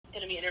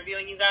going to be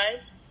interviewing you guys.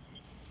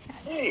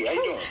 Hey, how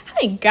you doing?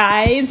 Hi,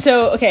 guys.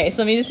 So let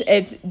me just,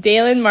 it's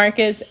Dalen,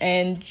 Marcus,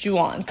 and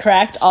Juwan,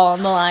 correct? All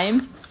on the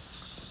line?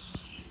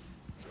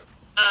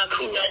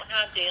 We don't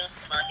have Dalen,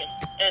 Marcus,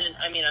 and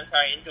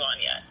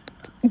Juwan yet.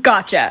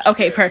 Gotcha.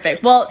 Okay,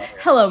 perfect. Well,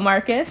 hello,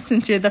 Marcus.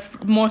 Since you're the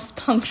most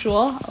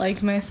punctual,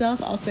 like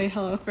myself, I'll say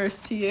hello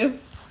first to you.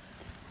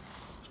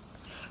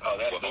 Oh,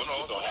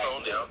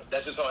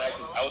 that's just on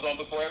accident. I was on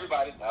before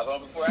everybody.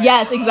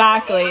 Yes,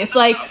 exactly. It's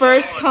like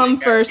first come,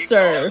 first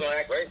serve.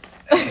 I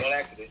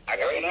got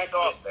to act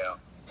off now.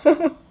 I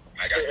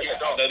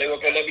know they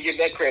weren't going to let me give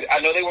that credit. I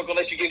know they weren't going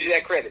to let you give you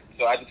that credit.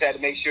 So I just had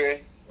to make sure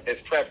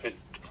it's preference.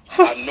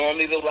 I'm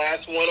normally the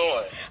last one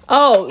on.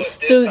 Oh, but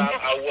this so time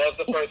I was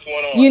the first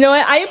one on. You know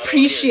what? I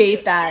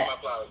appreciate that.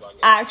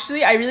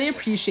 Actually, I really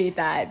appreciate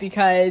that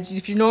because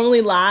if you're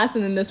normally last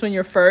and then this one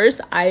you're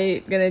first, I'm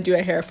gonna do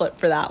a hair flip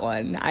for that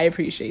one. I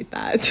appreciate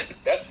that.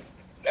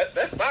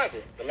 That's Bible.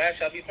 The last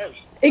shall be first.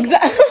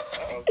 Exactly.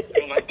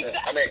 Don't like that.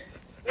 I mean,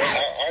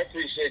 I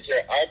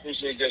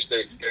appreciate just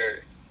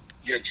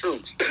your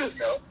truth. You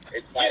know,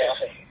 it's not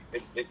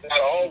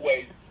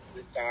always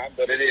this time,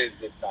 but it is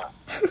this time.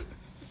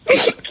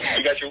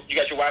 You got your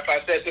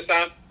Wi-Fi set this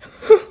time?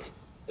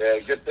 Yeah,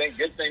 good thing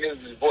this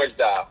is voice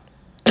dial.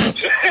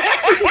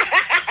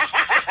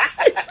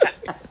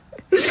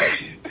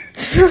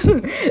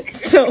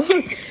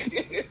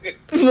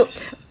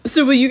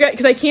 So will you guys,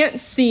 because I can't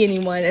see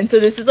anyone, and so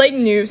this is like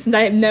new since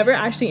I have never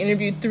actually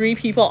interviewed 3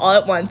 people all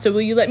at once. So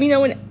will you let me know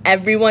when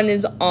everyone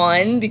is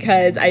on,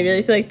 because I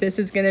really feel like this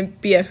is gonna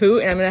be a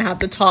hoot and I'm gonna have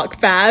to talk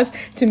fast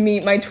to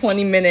meet my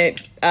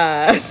 20-minute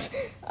time.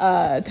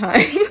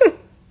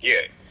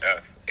 Yeah.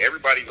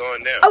 Everybody's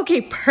on now.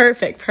 Okay,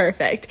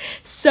 perfect.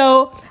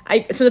 So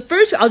the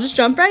first, I'll just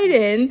jump right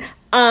in.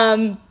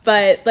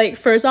 But like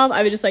first off,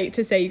 I would just like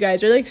to say you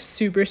guys are like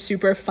super,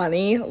 super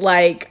funny.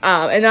 Like,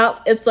 and now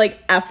it's like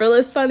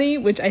effortless funny,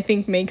 which I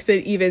think makes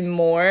it even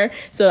more.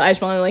 So I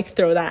just want to like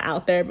throw that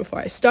out there before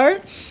I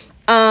start.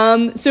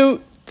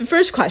 So the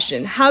first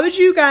question, how would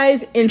you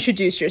guys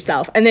introduce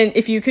yourself? And then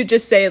if you could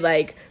just say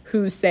like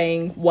who's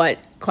saying what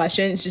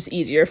question, it's just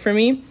easier for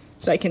me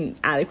so I can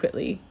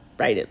adequately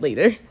write it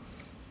later.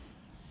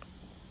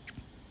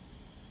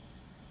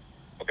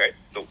 Okay,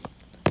 so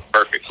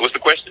perfect. So what's the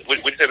question?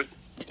 What was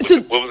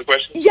the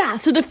question? Yeah,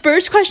 so the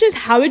first question is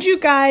how would you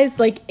guys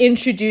like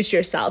introduce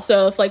yourself?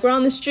 So if like we're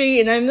on the street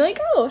and I'm like,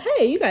 oh,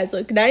 hey, you guys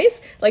look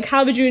nice. Like,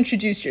 how would you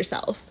introduce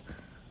yourself?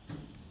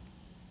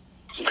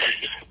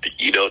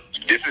 You know,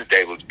 this is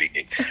Dave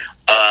speaking.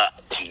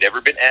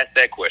 Never been asked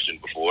that question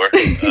before. So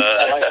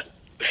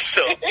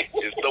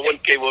if someone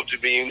came up to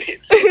me and said,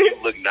 you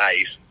look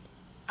nice,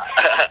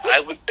 I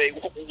would say,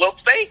 well,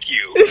 thank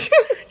you.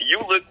 You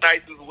look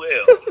nice as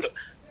well.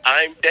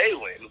 I'm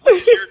Dalen.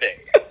 What's your name?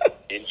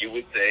 And you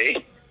would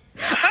say,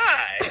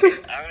 hi,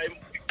 I'm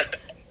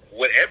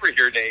whatever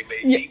your name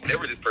may be,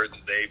 whatever this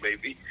person's name may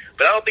be.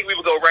 But I don't think we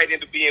would go right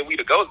into being we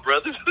the Ghost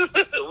Brothers,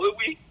 would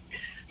we?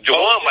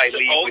 Jawan might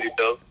lead with it,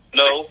 though.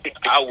 No,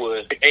 I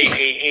would.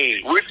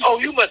 Hey. Oh,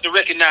 you must have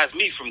recognized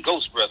me from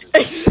Ghost Brothers.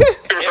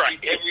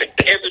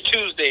 Every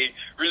Tuesday,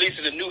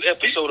 releasing a new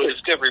episode of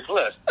Discovery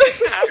Plus.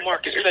 Hi,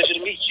 Marcus. Pleasure to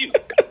meet you.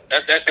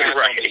 That's how I'm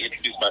going to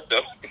introduce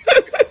myself.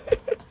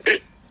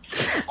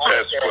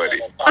 That's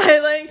funny.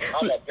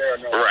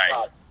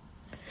 Right.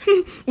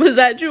 Was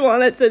that Juwan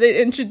that said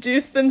they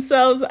introduced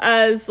themselves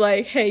as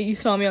like, hey, you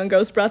saw me on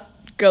Ghost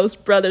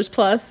Brothers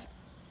Plus?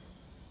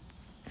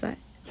 Is that?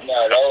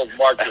 No, that was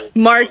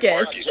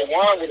Marcus.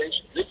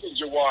 This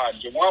is Jawan.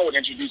 Jawan would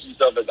introduce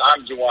himself as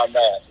I'm Jawan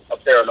Mass, a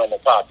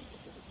paranormal poppy.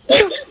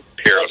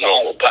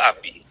 Paranormal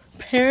poppy.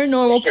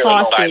 Paranormal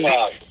posse.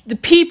 The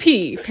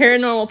PP.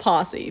 Paranormal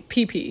posse.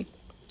 PP.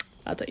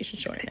 That's how you should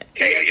shorten it.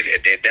 Hey,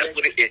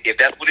 if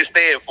that's what it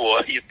stands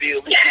for, you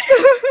feel me?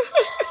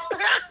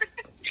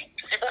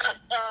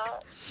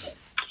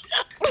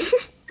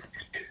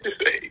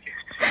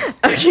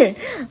 Okay.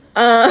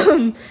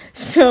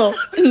 So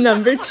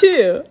number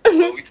 2. What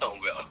are we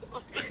talking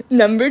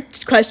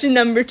about? Question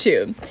number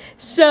 2.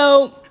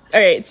 So, all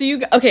right. So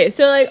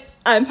like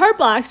I'm part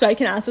Black, so I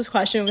can ask this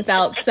question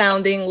without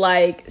sounding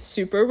like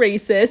super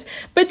racist.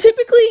 But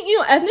typically,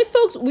 ethnic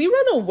folks, we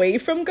run away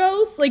from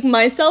ghosts, like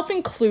myself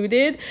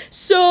included.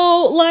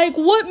 So, like,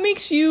 what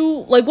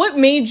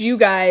made you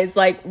guys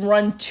like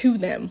run to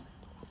them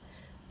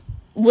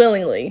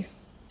willingly?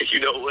 You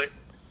know what?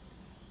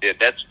 Yeah,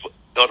 that's.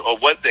 On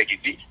one second,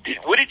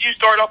 what did you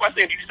start off by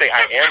saying? Did you say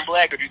I am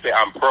Black or did you say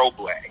I'm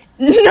pro-Black?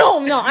 No,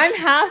 I'm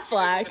half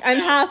Black. I'm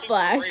half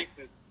Black.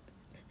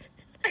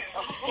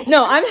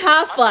 No, I'm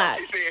half Black.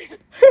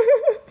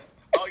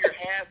 Oh, you're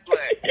half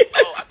Black.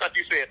 Oh, I thought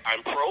you said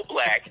I'm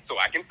pro-Black, so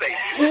I can say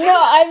this.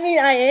 No, I mean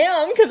I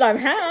am because I'm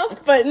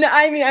half, but no,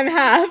 I mean I'm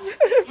half.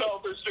 No,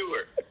 for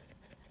sure.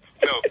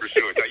 Now,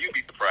 you'd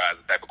be surprised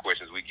the type of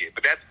questions we get,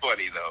 but that's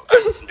funny though.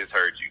 I just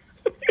heard you.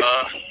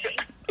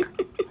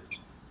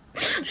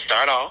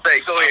 Start off.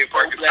 Say, go ahead,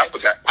 Marcus. I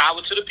forgot. Power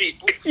to the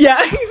people.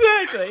 Yeah,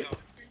 exactly.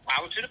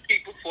 Power to the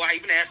people. Before I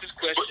even ask this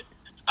question,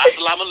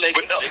 assalamu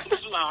alaikum.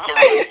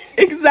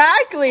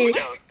 Exactly.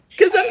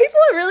 Because some people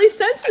are really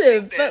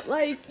sensitive, but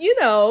like, you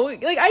know,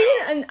 like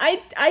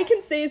I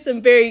can say some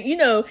very, you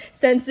know,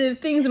 sensitive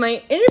things in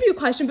my interview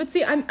question, but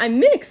see, I'm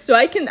mixed, so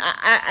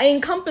I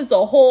encompass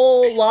a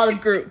whole lot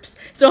of groups.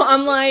 So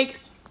I'm like,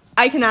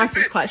 I can ask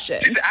this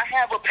question. I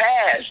have a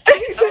past.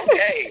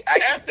 Okay, I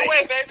asked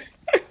away, baby.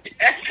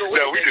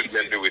 No, we just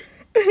messing with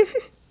you.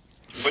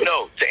 But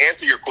no, to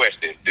answer your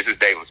question, this is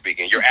David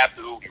speaking. You're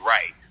absolutely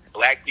right.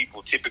 Black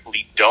people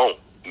typically don't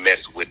mess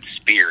with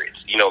spirits.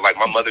 You know, like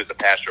my mother's a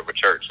pastor of a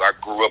church, so I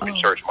grew up in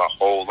church my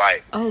whole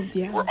life. Oh,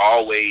 yeah. We're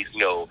always, you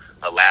know,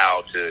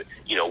 allowed to,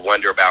 you know,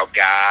 wonder about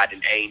God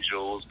and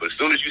angels. But as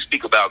soon as you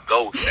speak about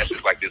ghosts, that's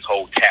just like this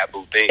whole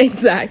taboo thing.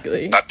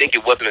 Exactly. I think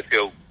it wasn't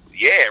until,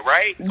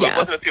 right? So Yeah. it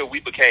wasn't until we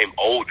became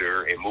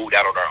older and moved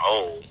out on our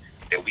own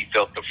that we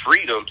felt the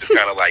freedom to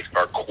kind of like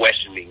start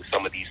questioning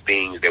some of these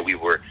things that we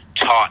were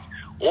taught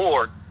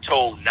or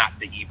told not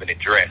to even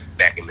address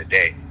back in the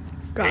day.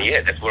 And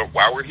yeah, that's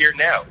why we're here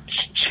now,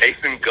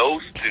 chasing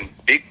ghosts and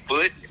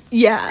Bigfoot,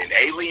 and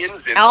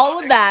aliens, and all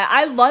of that.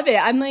 I love it.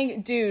 I'm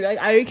like, dude, like,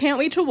 I can't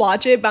wait to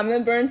watch it. But I'm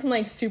gonna burn some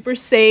like super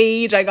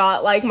sage. I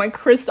got like my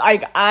because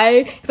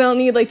I don't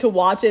need like to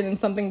watch it and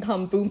something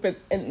come boom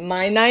at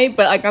my night.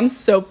 But like, I'm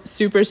so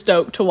super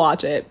stoked to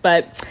watch it.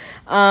 But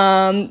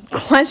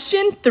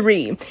question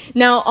 3.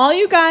 Now, all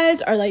you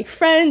guys are like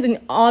friends, and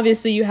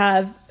obviously you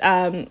have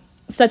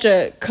such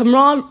a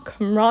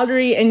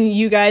camaraderie, and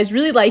you guys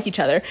really like each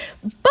other.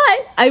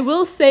 But I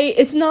will say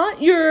it's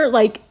not your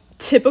like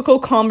typical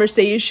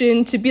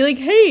conversation to be like,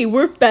 hey,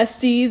 we're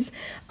besties.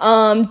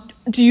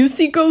 Do you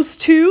see ghosts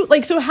too?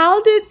 Like, so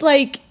how did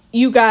like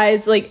you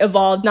guys like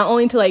evolve not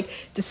only to like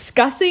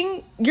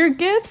discussing your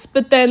gifts,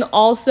 but then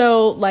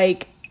also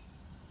like,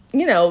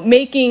 you know,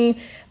 making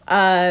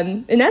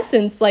in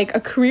essence like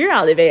a career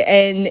out of it,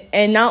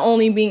 and not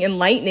only being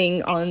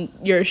enlightening on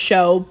your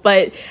show,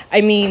 but I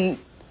mean,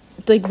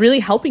 like really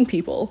helping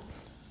people.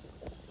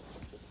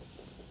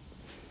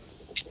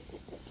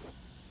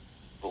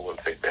 Who want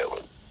to take that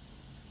one?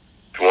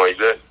 Juwan, you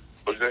good?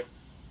 What's that?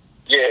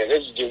 Yeah, this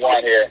is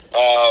Juwan here.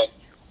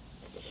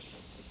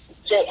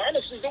 So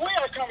honestly, the way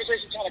our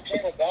conversation kind of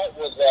came about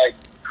was like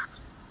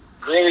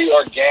really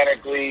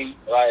organically.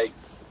 Like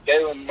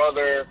Galen's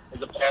mother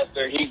is a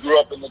pastor. He grew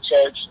up in the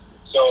church.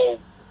 So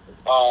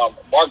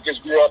Marcus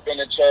grew up in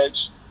the church.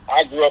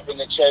 I grew up in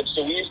the church.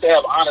 So we used to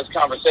have honest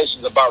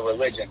conversations about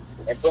religion.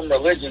 And from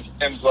religion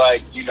stems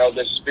like, you know,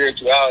 the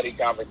spirituality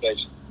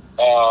conversation.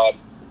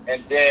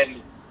 And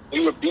then we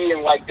would be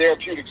in like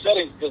therapeutic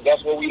settings because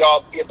that's where we'd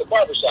all be at the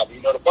barbershop.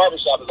 You know, the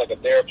barbershop is like a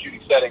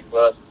therapeutic setting for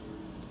us,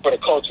 for the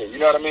culture. You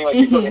know what I mean? Like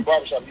you go to the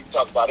barbershop, you can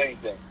talk about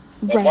anything.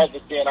 And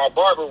Marcus being our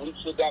barber, we'd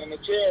sit down in the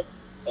chair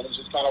and it's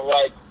just kind of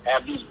like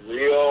have these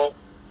real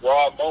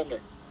raw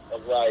moments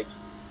of like,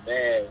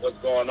 man, what's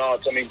going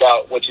on? Tell me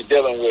about what you're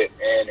dealing with.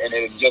 And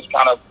it just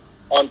kind of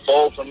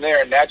unfold from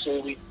there. And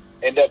naturally we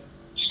end up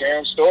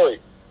sharing stories.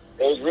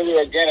 It was really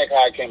organic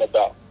how it came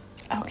about.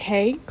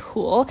 Okay,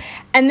 cool.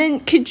 And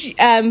then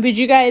would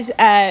you guys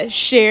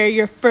share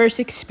your first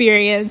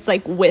experience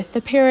like with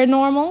the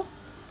paranormal?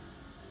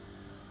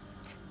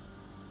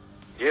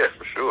 Yeah,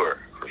 for sure.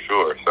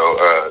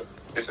 So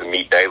this is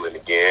me, Dalen,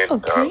 again.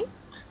 Okay.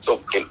 So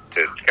to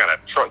kind of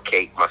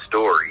truncate my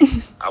story,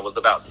 I was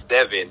about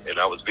 7 and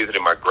I was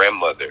visiting my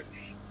grandmother,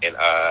 and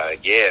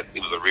it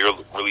was a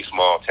really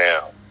small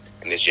town.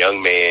 And this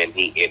young man,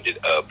 he ended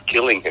up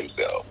killing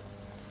himself.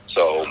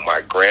 So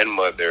my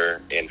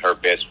grandmother and her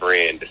best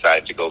friend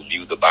decided to go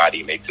view the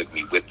body, and they took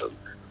me with them.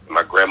 And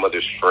my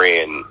grandmother's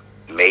friend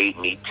made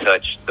me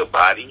touch the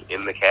body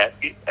in the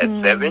casket at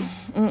 7.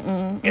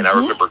 And I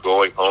remember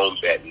going home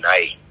that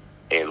night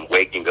and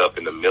waking up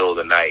in the middle of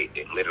the night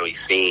and literally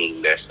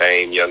seeing that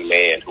same young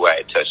man who I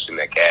had touched in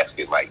that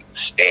casket, like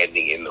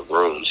standing in the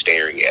room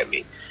staring at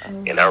me.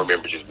 And I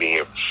remember just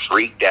being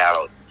freaked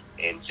out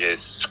and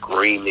just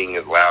screaming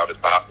as loud as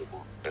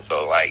possible. And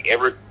so, like,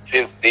 ever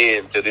since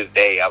then to this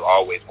day, I've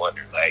always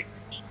wondered, like,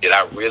 did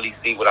I really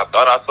see what I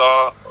thought I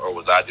saw, or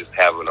was I just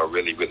having a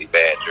really, really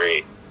bad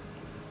dream?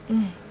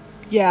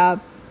 Yeah,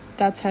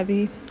 that's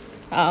heavy.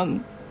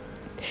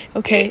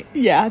 Okay,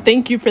 yeah,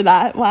 thank you for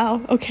that.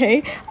 Wow,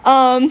 okay.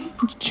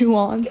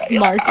 Juwan,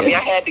 Marcus. I mean, I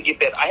had to get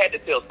that. I had to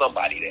tell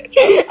somebody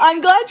that.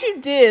 I'm glad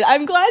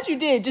you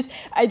did.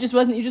 I just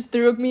wasn't, you just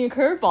threw me a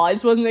curveball. I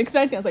just wasn't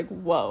expecting. I was like,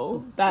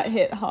 whoa, that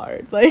hit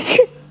hard. Like,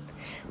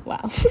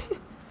 wow.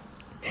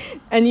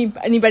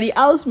 Anybody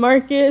else?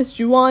 Marcus,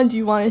 Juwan, do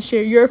you want to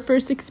share your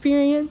first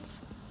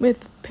experience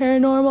with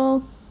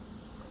paranormal?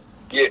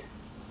 Yeah,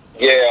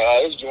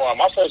 this is Juwan.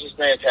 My first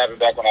experience happened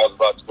back when I was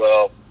about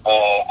 12.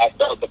 I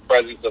felt the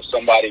presence of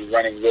somebody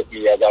running with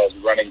me as I was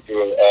running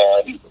through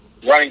a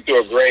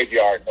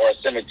graveyard, or a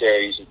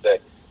cemetery, you should say.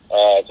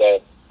 It's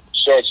a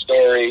short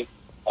story.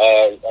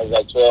 I was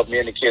like 12. Me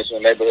and the kids in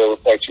the neighborhood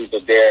would play truth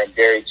or dare and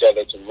dare each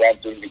other to run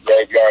through the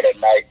graveyard at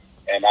night.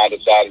 And I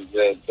decided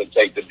to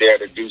take the dare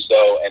to do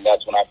so. And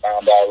that's when I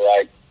found out,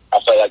 like, I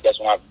felt like that's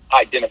when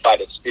I identified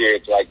the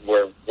spirits, like,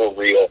 we're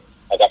real.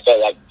 Like, I felt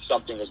like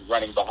something was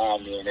running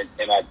behind me,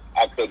 and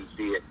I couldn't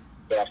see it.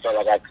 but I felt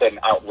like I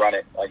couldn't outrun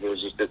it. Like it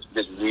was just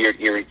this weird,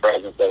 eerie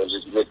presence that was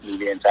just with me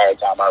the entire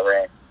time I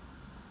ran.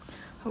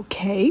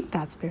 Okay,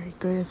 that's very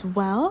good as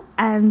well.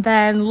 And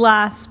then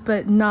last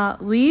but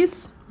not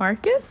least,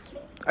 Marcus?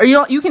 Or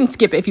you can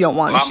skip it if you don't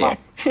want to share.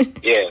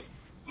 Yeah.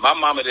 My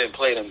mama didn't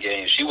play them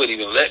games. She wouldn't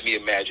even let me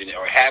imagine it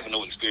or have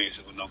no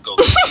experiences with no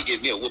ghosts. She'd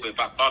give me a whooping if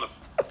I thought of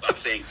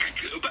saying,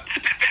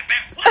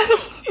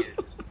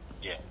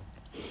 yeah.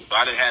 So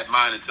I didn't have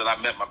mine until I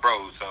met my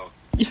bros. So,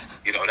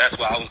 you know, that's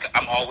why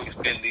I'm always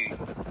been the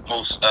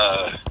most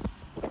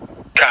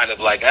kind of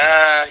like,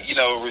 you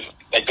know,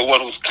 like the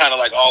one who's kind of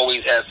like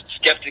always has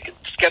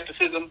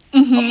skepticism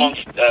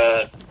amongst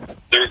the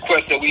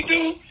requests that we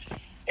do.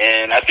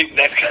 And I think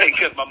that's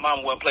because my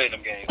mom wasn't playing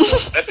them games. So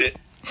that's it.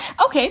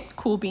 Okay,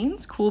 cool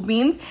beans.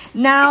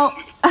 Now,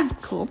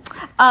 cool.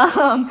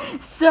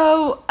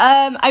 So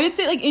I would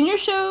say, like, in your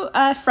show,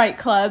 Fright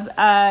Club,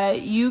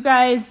 you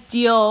guys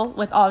deal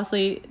with,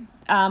 obviously,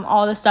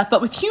 all this stuff,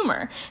 but with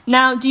humor.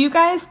 Now, do you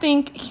guys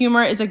think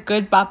humor is a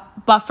good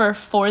buffer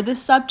for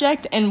this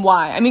subject, and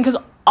why? I mean, because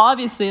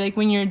obviously, like,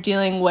 when you're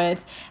dealing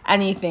with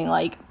anything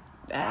like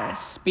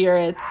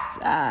spirits,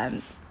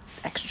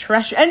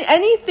 extraterrestrial,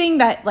 anything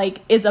that,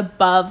 like, is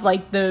above,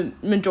 like, the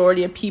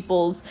majority of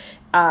people's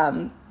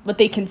what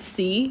they can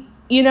see,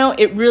 you know,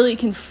 it really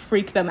can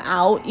freak them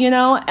out, you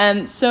know.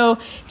 And so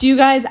do you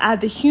guys add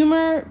the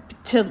humor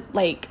to,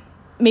 like,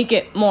 make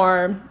it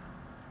more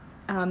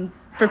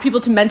for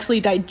people to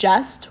mentally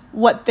digest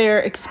what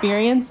they're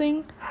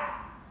experiencing?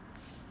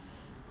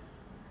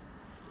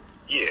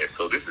 Yeah,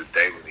 so this is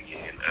David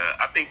again.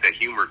 I think that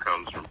humor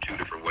comes from two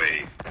different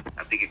ways.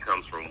 I think it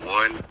comes from,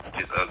 one,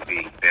 just us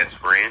being best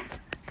friends,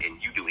 and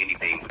you do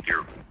anything with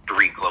your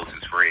three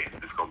closest friends,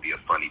 it's going to be a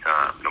funny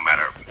time. No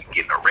matter if you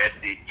getting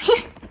arrested, you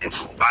get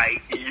into a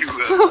fight, you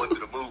going to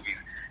the movies,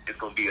 it's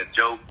going to be a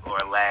joke or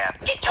a laugh.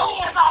 Get your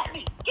hands off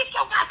me! Get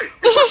your hands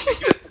off me!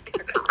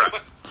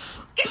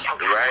 Get your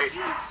hands off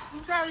me!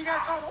 I'm sorry, you got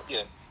caught up.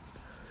 Yeah.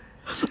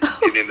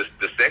 And then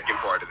the second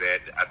part of that,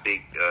 I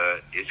think,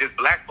 is just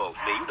black folks.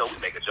 Man, you know, we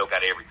make a joke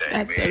out of everything.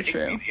 That's man. so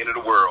true. It's the end of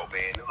the world,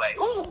 man. It's like,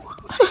 ooh,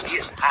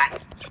 it's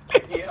hot.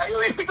 Yeah,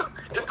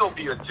 it's going to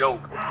be a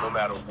joke no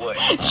matter what.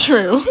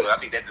 True. So I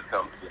think that just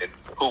comes with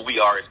who we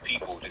are as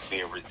people, just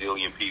being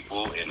resilient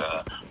people and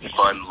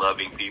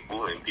fun-loving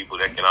people and people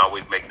that can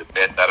always make the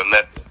best out of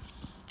nothing.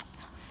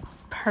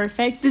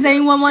 Perfect. Does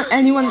anyone want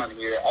anyone?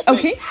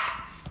 Okay.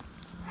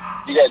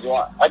 You guys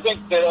want? I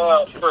think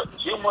that for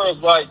humor is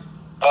like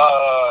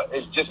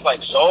it's just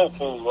like soul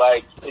food.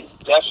 Like it's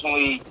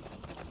definitely,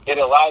 it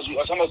allows you.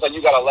 It's almost like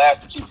you got to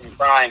laugh to keep from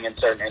crying in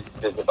certain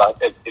instances.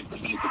 About if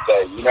you could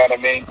say, you know what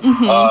I mean?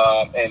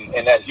 Mm-hmm.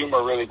 And that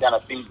humor really kind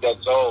of feeds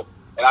that soul.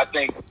 And I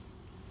think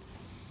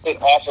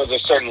it offers a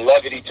certain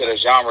levity to the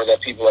genre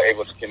that people are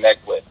able to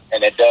connect with,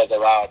 and it does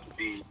allow it to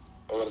be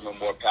a little bit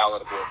more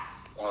palatable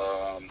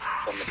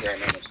from the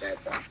paranormal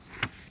standpoint.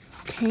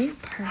 Okay,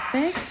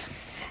 perfect.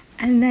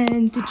 And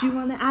then, did you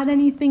want to add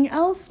anything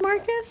else,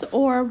 Marcus,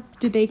 or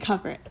did they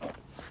cover it?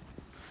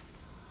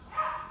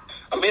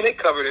 I mean, they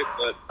covered it,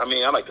 but I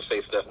mean, I like to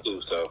say stuff too.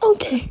 So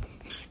okay.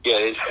 Yeah,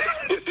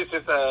 it's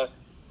just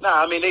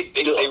I mean, they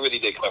really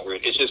did cover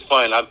it. It's just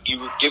fun.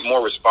 You get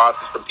more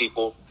responses from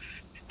people,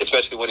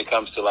 especially when it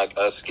comes to like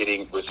us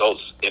getting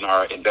results in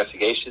our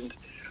investigations.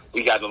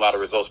 We gotten a lot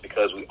of results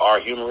because we are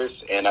humorous,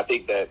 and I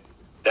think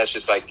that's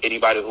just like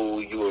anybody who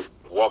you would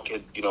walk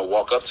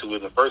up to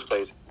in the first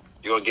place.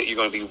 You're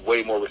gonna be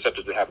way more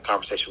receptive to have a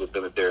conversation with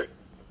them if they're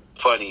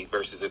funny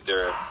versus if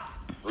they're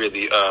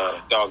really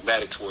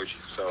dogmatic towards you.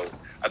 So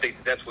I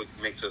think that's what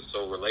makes us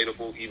so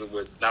relatable, even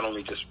with not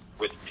only just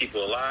with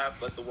people alive,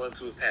 but the ones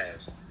who have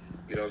passed.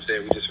 You know what I'm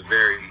saying? We just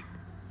very,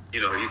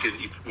 you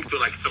feel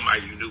like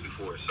somebody you knew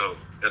before. So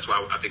that's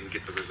why I think we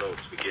get the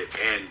results we get,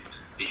 and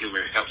the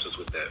humor helps us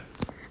with that.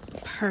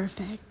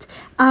 Perfect.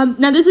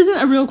 Now, this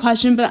isn't a real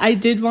question, but I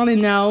did want to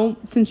know,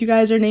 since you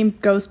guys are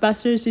named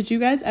Ghostbusters, did you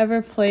guys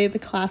ever play the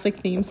classic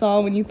theme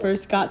song when you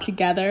first got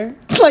together?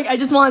 Like, I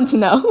just wanted to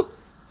know.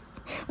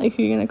 Like,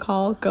 who you're going to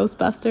call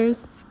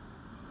Ghostbusters?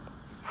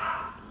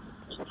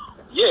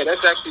 Yeah,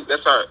 that's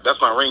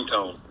my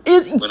ringtone.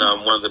 When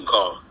one of them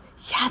call.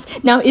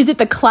 Yes. Now, is it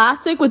the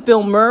classic with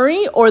Bill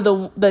Murray or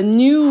the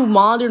new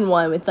modern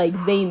one with, like,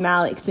 Zayn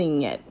Malik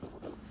singing it?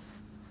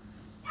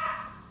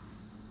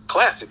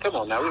 Classic. Come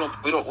on now.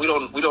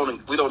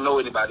 We don't know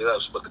anybody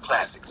else but the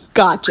classics.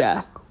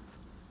 Gotcha.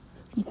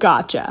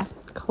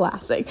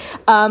 Classic.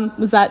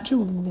 Was that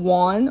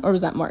Juwan or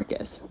was that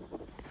Marcus?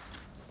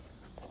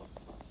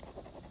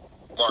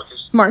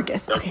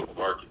 Marcus. Okay.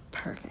 Marcus.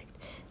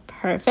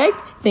 Perfect.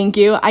 Thank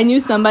you. I knew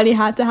somebody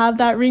had to have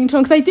that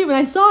ringtone because I did. When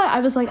I saw it, I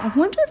was like, I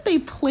wonder if they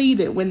played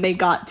it when they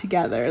got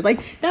together.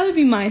 Like, that would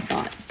be my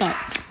thought, but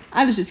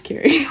I was just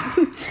curious.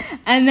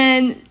 And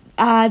then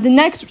the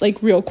next,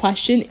 like, real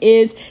question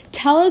is,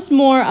 tell us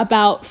more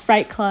about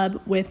Fright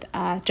Club with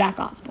Jack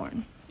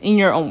Osbourne, in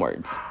your own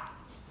words.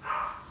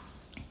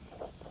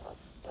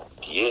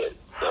 Yeah,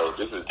 so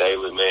this is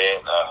David, man.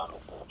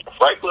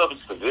 Fright Club is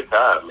a good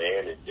time,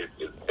 man.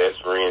 It's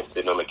best friends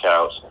sitting on the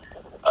couch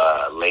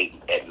late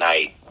at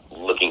night,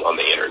 looking on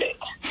the internet,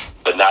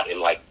 but not in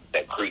like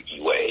that creepy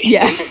way.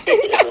 Yeah.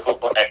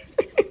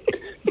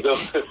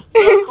 the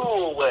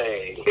cool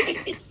way.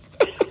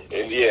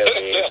 And yeah,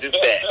 man, just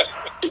that.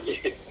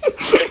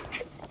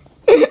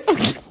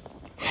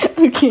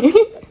 Okay.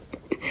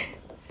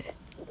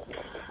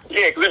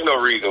 Yeah, because there's no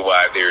reason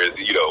why there is,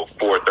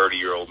 4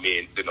 30-year-old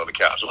men sitting on the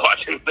couch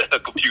watching a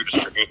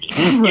computer screen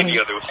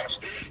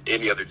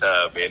any other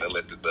time, man,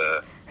 unless it's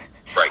a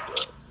Fright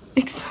Club.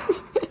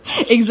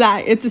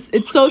 Exactly.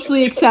 It's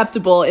socially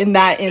acceptable in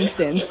that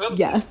instance.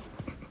 Yes.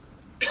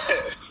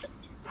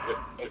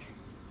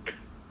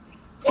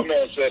 My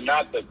man said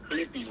not the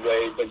creepy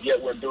way, but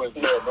yet we're doing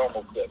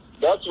paranormal clips.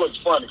 That's what's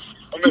funny.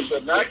 My man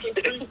said not the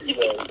creepy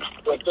way,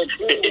 but the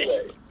cool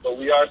way. But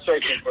we are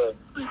searching for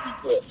creepy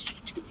clips.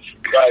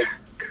 Right.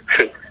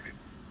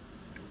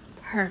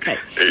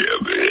 Perfect. Yeah,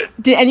 man.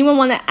 Did anyone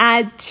want to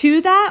add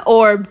to that,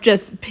 or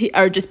just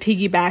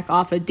piggyback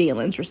off of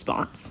Dalen's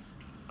response?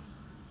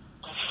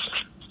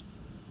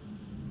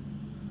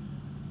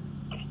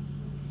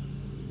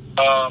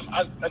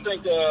 I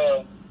think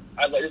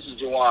this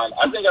is Juwan.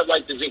 I think I'd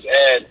like to just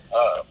add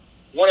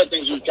one of the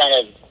things we kind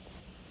of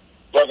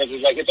reference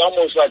is like it's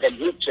almost like a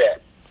group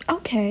chat.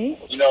 Okay.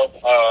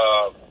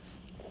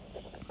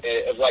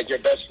 Of like your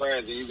best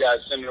friends and you guys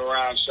sitting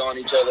around showing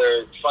each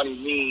other funny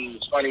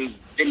memes, funny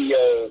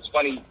videos,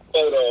 funny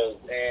photos,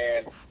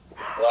 and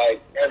like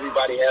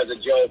everybody has a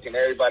joke and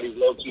everybody's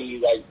low key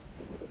like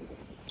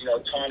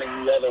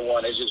taunting the other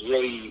one. It's just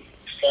really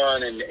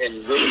fun and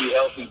really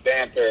healthy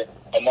banter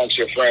amongst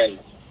your friends.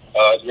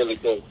 It's really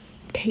cool.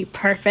 Okay,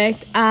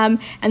 perfect. And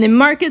then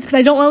Marcus, because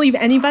I don't want to leave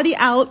anybody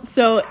out.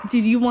 So,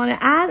 did you want to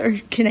add, or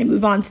can I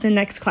move on to the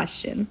next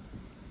question?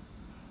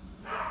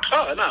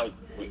 Oh no,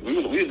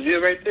 we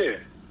did right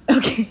there.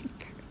 Okay.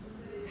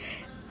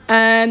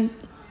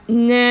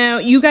 Now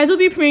you guys will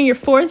be premiering your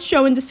 4th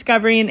show in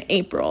Discovery in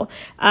April.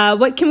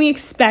 What can we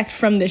expect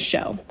from this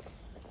show?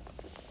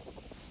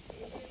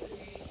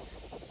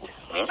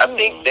 I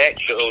think that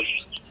goes,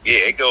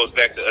 it goes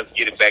back to us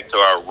getting back to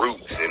our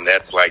roots, and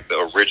that's like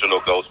the original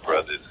Ghost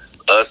Brothers.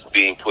 Us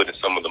being put in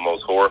some of the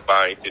most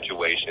horrifying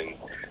situations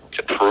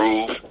to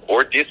prove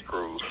or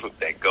disprove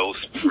that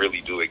ghosts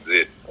really do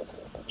exist.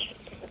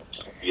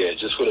 Yeah,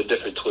 just with a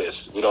different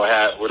twist. We don't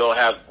have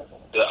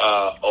the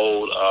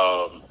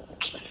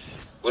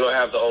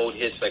old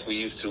hits like we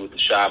used to with the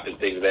shop and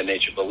things of that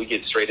nature. But we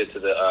get straight into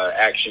the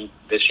action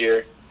this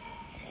year,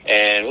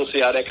 and we'll see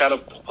how that kind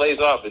of plays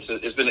off.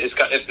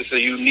 It's a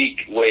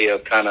unique way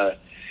of kind of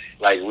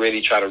like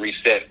really trying to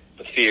reset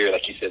the fear,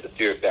 like you said, the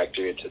fear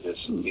factor into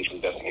these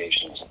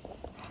investigations.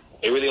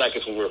 They really like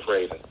us when we're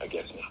afraid, I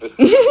guess.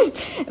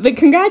 But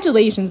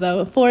congratulations,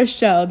 though, 4th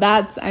show.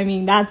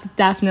 That's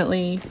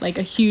definitely like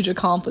a huge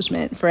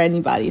accomplishment for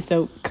anybody.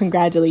 So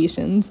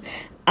congratulations.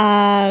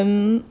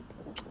 My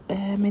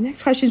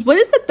next question is, what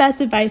is the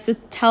best advice to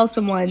tell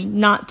someone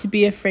not to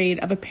be afraid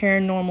of a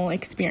paranormal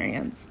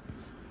experience?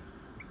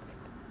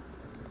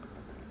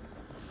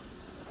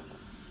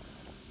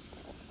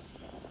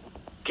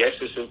 Guess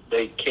it's if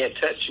they can't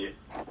touch you.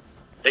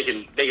 They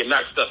can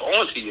knock stuff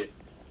onto you,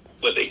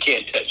 but they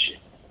can't touch you.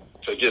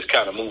 So just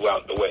kind of move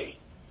out the way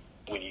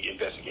when you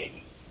investigate.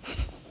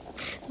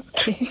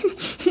 Okay.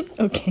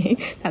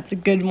 Okay, that's a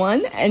good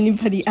one.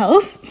 Anybody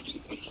else?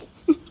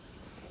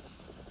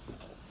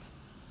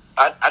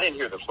 I didn't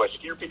hear the question.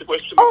 Can you repeat the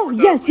question? Oh,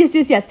 yes.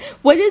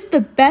 What is the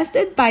best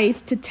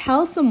advice to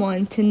tell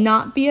someone to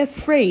not be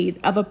afraid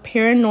of a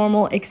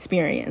paranormal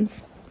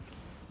experience?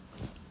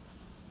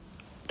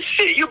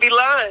 Shit, you be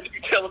lying if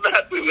you tell them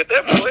not to at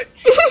that point.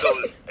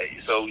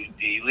 So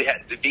you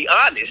have to be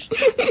honest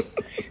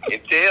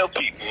and tell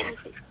people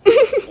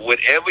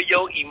whatever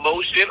your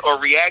emotion or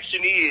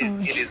reaction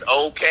is, it is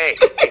okay.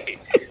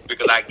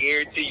 Because I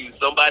guarantee you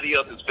somebody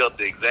else has felt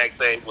the exact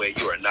same way.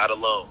 You are not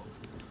alone.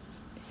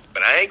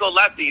 But I ain't gonna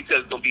lie to you because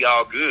it's gonna be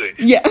all good.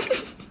 Yeah.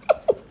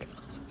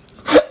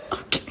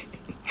 Okay.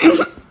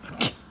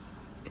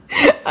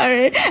 All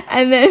right.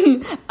 And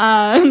then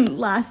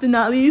last but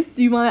not least,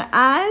 do you want to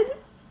add?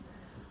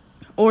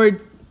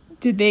 Or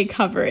did they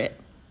cover it?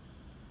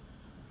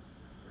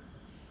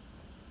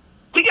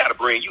 We gotta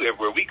bring you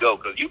everywhere we go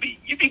because you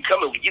be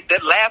coming with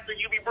that laughter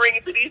you be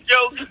bringing to these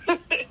jokes.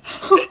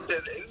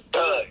 It's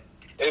done.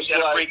 You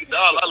gotta bring it to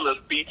all our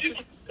little speeches.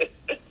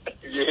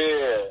 Yeah,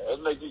 it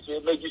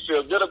make you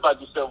feel good about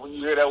yourself when you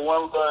hear that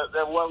one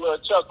little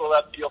chuckle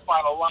after your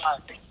final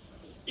line.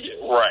 Yeah,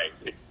 right.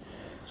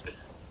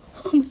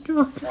 Oh my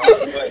god.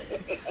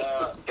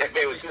 That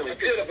man was feeling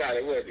good about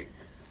it, wasn't he?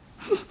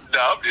 No,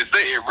 I'm just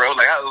saying, bro.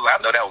 Like I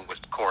know that one was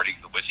corny,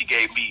 but she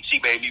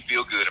made me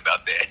feel good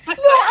about that. No,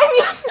 I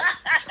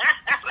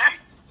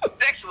mean,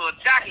 sexual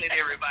chocolate,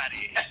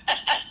 everybody.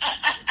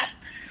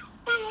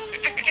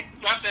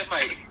 Drop that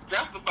mic.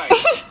 Drop the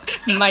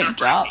mic. Mic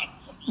drop.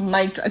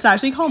 It's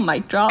actually called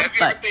mic drop. Have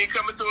you ever seen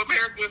Coming to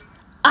America?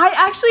 I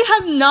actually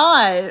have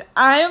not.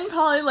 I am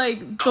probably like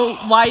the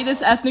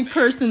whitest ethnic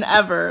person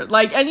ever.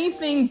 Like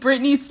anything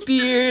Britney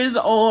Spears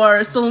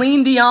or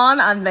Celine Dion,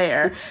 I'm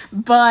there.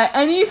 But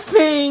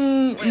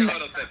anything... Wait, hold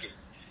on a second.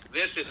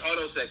 Listen, hold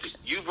on a second.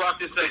 You brought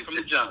this up from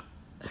the jump.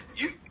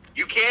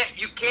 You can't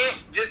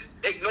just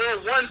ignore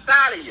one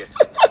side of you.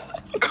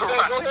 Go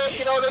ahead,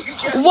 you know,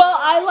 Well,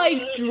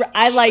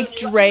 I like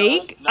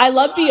Drake. I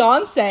love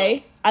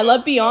Beyonce.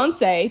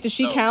 Does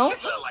she count?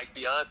 I like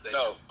Beyonce.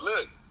 No,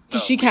 look.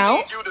 Does she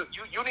count?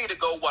 You need to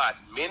go watch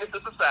Menace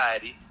to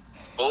Society,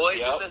 Boys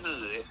in the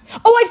Hood.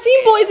 Oh, I've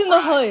seen Boys in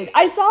the Hood.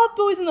 I saw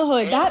Boys in the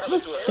Hood. That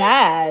was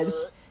sad.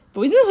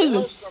 Boys in the Hood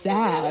was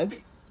sad.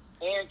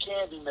 And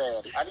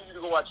Candyman. I need you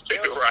to go watch Boys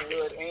in the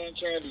Hood and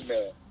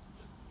Candyman.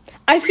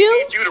 I feel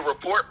We need you to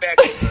report back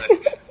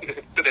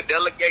to the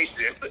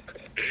delegation.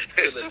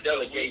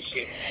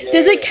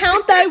 Does it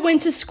count that I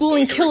went to school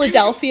in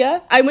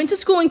Philadelphia? I went to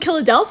school in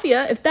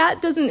Philadelphia. If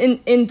that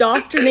doesn't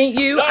indoctrinate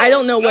you, I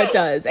don't know what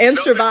does. And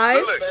survive?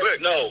 Look,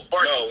 it doesn't.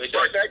 The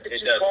fact that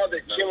you called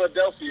it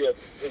Philadelphia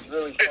is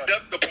really funny.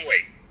 That's the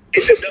point.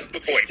 It deducts the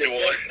point,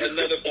 Joel.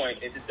 Another point.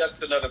 It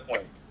deducts another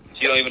point.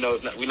 You don't even know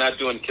we're not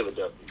doing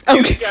Philadelphia.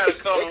 Okay. You gotta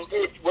come.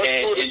 What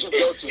school did you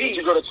go to? Did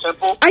you go to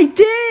Temple? I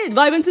did.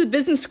 Well, I went to the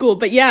business school,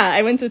 but yeah,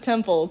 I went to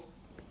Temple's.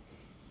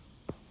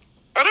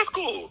 Oh, that's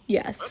cool.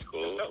 Yes. That's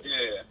cool.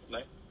 Yeah.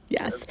 Nice.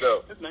 Yes. Let's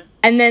go. That's nice.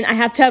 And then I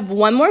have to have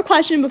one more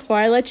question before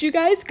I let you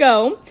guys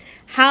go.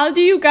 How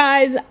do you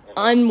guys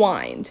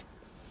unwind?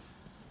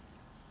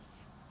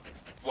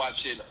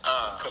 Watching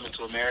Coming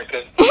to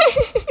America.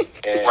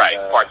 And,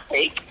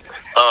 partake.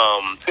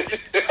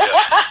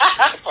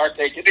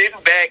 Partake. Sitting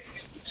back.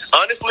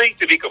 Honestly,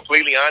 to be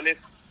completely honest,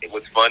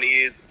 what's funny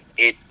is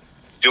it's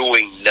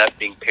doing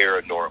nothing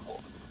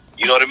paranormal.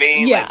 You know what I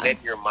mean? Yeah. Like,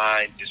 letting your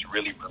mind just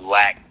really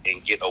relax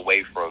and get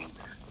away from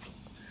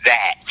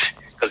that.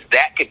 Because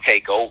that could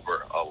take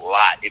over a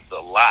lot. It's a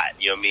lot.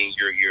 You know what I mean?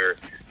 You're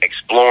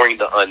exploring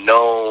the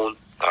unknown.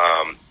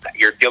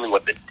 You're dealing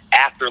with the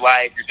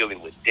afterlife. You're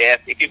dealing with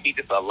death. It could be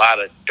just a lot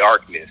of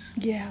darkness.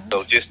 Yeah.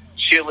 So just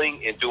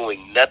chilling and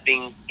doing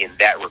nothing in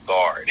that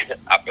regard,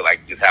 I feel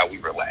like is how we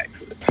relax.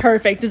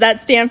 Perfect. Does that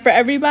stand for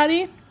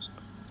everybody?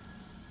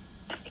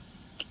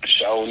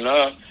 Sure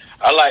enough.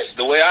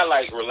 The way I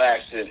like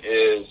relaxing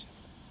is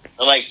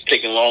I like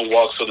taking long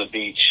walks on the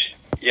beach,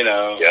 you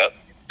know. Yep.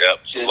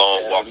 Just,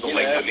 Long walks on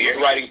Lake Lanier.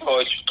 Writing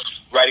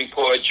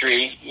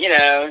poetry, you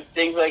know,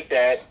 things like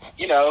that,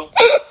 you know.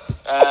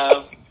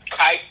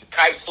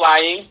 Kite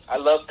flying. I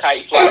love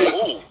kite flying.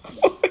 Ooh.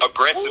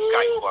 Aggressive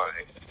kite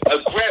flying.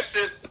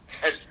 Aggressive.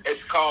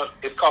 It's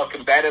called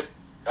combative.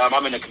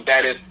 I'm in a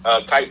combative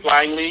kite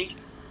flying league.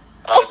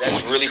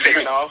 That's really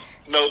taking off.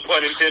 No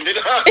pun intended.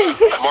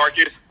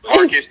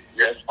 Marcus,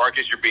 yes,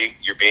 Marcus,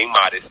 you're being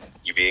modest.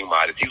 You're being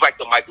modest. He's like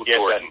the Michael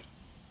Jordan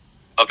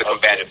of the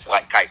combative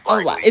kite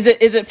flying. Oh wow! league.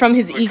 Is it from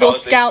his We Eagle call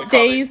it- Scout we call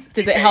it- days?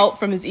 Does it help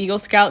from his Eagle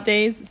Scout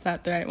days? Is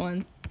that the right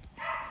one?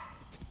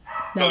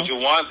 No, No.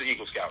 Juwan's the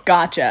Eagle Scout.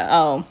 Gotcha.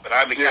 Oh. But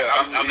I'm the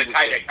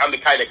kite expert. I'm the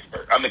kite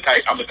expert. I'm the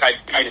kite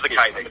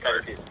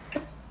expert.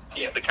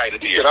 Yeah, the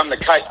kite He said, I'm the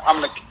kite.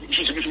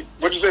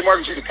 What'd you say,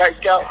 Marcus? You the kite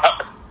scout?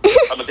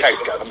 I'm the kite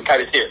scout. I'm the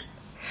kiteer.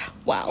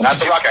 Wow. Not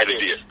the rocket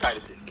Kiteer.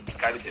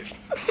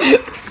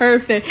 Kiteer.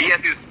 Perfect. He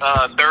has his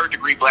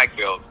third-degree black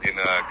belt in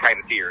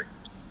kiteeering.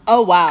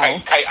 Oh wow.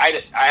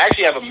 I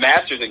actually have a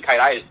master's in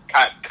kiteology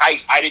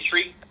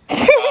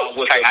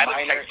with a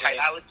minor in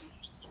kiteology.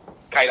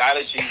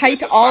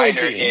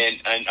 Kiteology.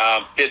 In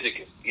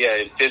physics. Yeah,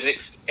 in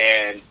physics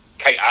and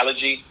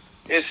kiteology.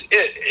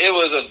 It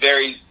was a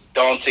very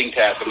daunting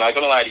task. I'm not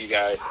going to lie to you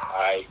guys.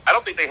 I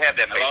don't think they have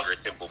that major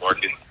at Temple,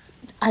 Marcus.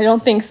 I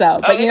don't think so.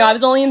 But you know, I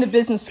was only in the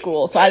business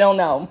school, so I don't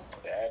know.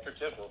 bad for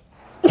Temple.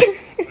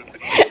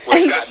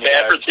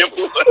 Bad for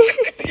Temple.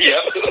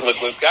 Yep.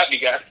 Look what's got me,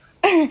 guys.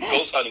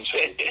 Ghost hunting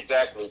shit.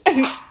 Exactly.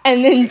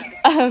 And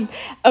then,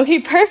 okay,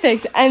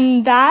 perfect.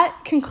 And that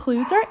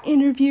concludes our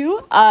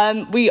interview.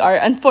 We are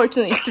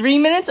unfortunately 3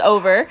 minutes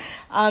over.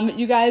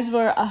 You guys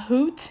were a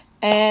hoot,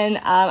 and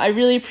I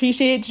really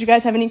appreciate it. Do you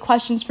guys have any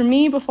questions for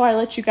me before I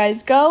let you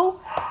guys go?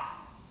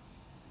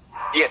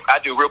 Yes, I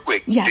do. Real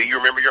quick. Yes. Do you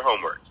remember your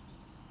homework?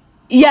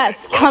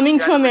 Yes, Coming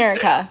to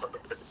America.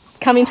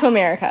 Coming to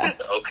America.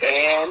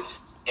 Okay.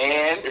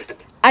 And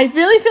I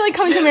really feel like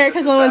Coming to America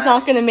is the one that's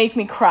not going to make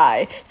me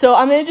cry. So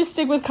I'm going to just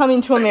stick with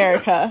Coming to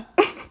America.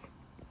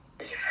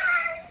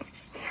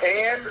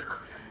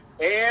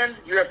 And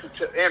you have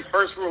to. And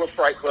first rule of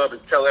Fright Club is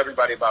tell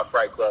everybody about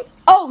Fright Club.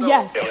 Oh,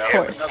 yes, of That's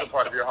course. another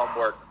part of your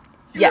homework.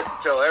 You Yes. have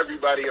to tell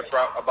everybody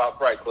about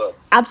Fright Club.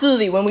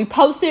 Absolutely. When we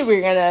post it, we're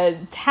going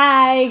to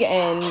tag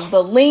and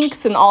the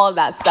links and all of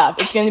that stuff.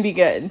 It's going to be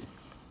good.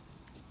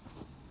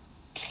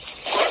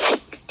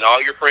 And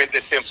all your friends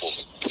at Temple.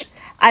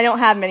 I don't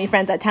have many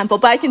friends at Temple,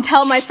 but I can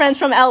tell my friends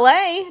from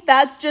LA.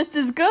 That's just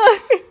as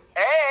good.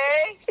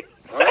 Hey.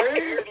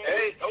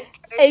 Hey.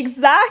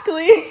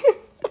 Exactly.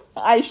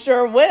 I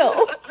sure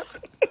will.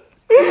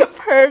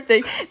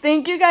 Perfect.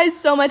 Thank you guys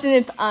so much. And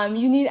if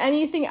you need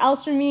anything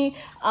else from me,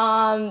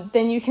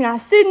 then you can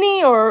ask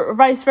Sydney or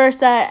vice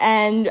versa.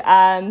 And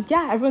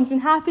yeah, everyone's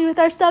been happy with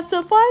our stuff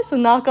so far. So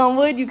knock on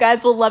wood, you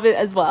guys will love it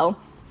as well.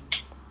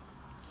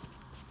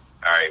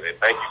 All right. right, man.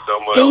 Thank you so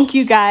much. Thank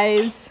you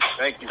guys.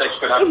 Thank you. Thanks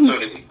for the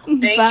opportunity.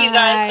 Thank you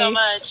guys so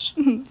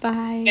much.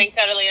 Bye. Thanks,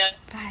 Adelia.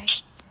 Bye.